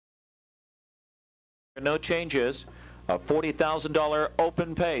No changes. A $40,000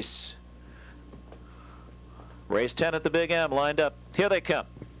 open pace. Race 10 at the Big M lined up. Here they come.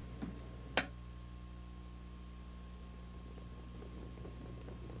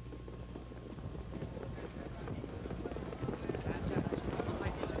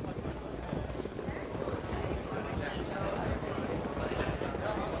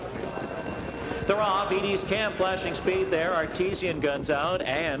 They're off. Edie's Cam flashing speed there. Artesian guns out,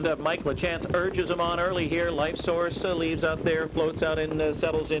 and Mike LaChance urges him on early here. Life Source leaves out there, floats out and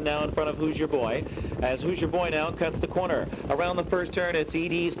settles in now in front of Who's Your Boy. As Who's Your Boy now cuts the corner. Around the first turn, it's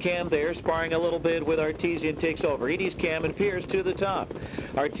Edie's Cam there, sparring a little bit with Artesian, takes over. Edie's Cam and Pierce to the top.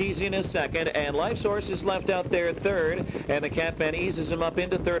 Artesian is second, and Life Source is left out there third, and the Catman eases him up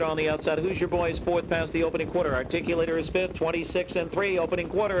into third on the outside. Who's Your Boy is fourth past the opening quarter. Articulator is fifth, 26 and 3 opening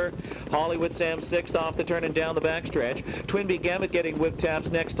quarter. Hollywood Sam sixth off the turn and down the backstretch. Twinbee Gambit getting whip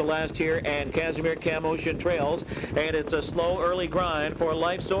taps next to last here, and Casimir Cam Ocean trails, and it's a slow early grind for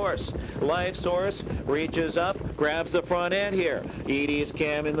Life Source. Life Source reaches up, grabs the front end here. Edie's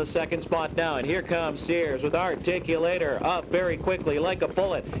Cam in the second spot now, and here comes Sears with Articulator up very quickly like a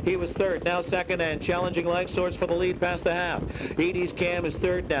bullet. He was third, now second, and challenging Life Source for the lead past the half. Edie's Cam is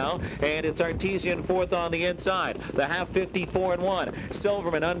third now, and it's Artesian fourth on the inside. The half 54 and 1.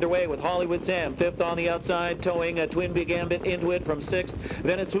 Silverman underway with Hollywood Sam fifth on the outside, towing a Twinbee Gambit into it from sixth.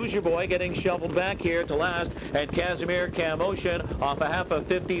 Then it's Who's Your Boy getting shuffled back here to last, and Casimir Cam Ocean off a half of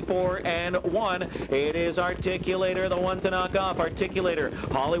 54 and 1. It is Articulator, the one to knock off. Articulator,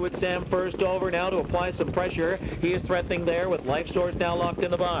 Hollywood Sam first over now to apply some pressure. He is threatening there with Life Source now locked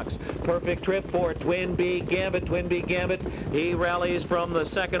in the box. Perfect trip for Twinbee Gambit. Twinbee Gambit, he rallies from the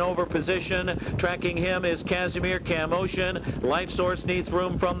second over position. Tracking him is Casimir Cam Ocean. Life Source needs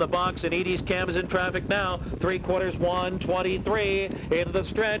room from the box, and Edie's Cam is in traffic now. 3/4, 1:23 into the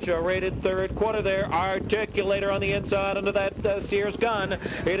stretch. A rated third quarter there. Articulator on the inside under that Sears gun.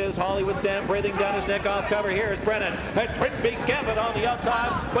 It is Hollywood Sam breathing down his neck off cover. Here's Brennan. And Twinbee Gambit on the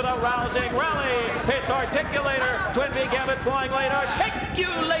outside with a rousing rally. It's Articulator. Twinbee Gambit flying late.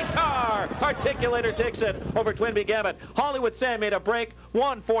 Articulator. Articulator takes it over Twinbee Gambit. Hollywood Sam made a break.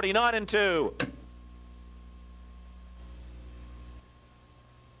 1:49 and 2.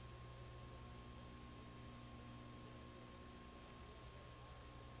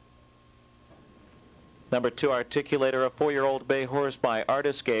 Number 2, Articulator, a 4-year-old bay horse by Art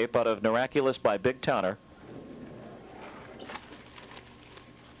Escape out of Miraculous by Big Towner.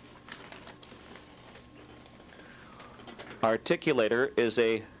 Articulator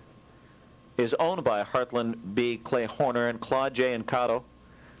is owned by Heartland B. Clay Horner and Claude J. Incado,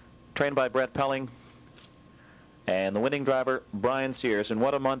 trained by Brett Pelling, and the winning driver, Brian Sears. And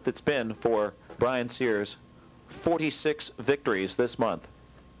what a month it's been for Brian Sears. 46 victories this month.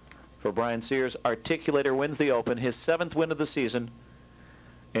 For Brian Sears, Articulator wins the Open, his 7th win of the season,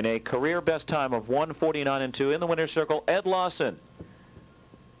 in a career best time of 1:49 and 2. In the winner's circle, Ed Lawson,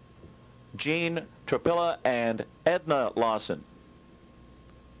 Gene Trapilla, and Edna Lawson.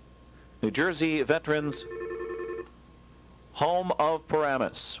 New Jersey veterans, home of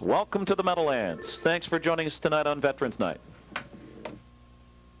Paramus. Welcome to the Meadowlands. Thanks for joining us tonight on Veterans Night.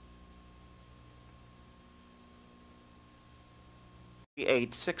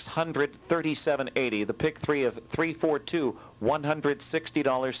 $637.80. The pick 3 of 342,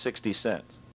 $160.60.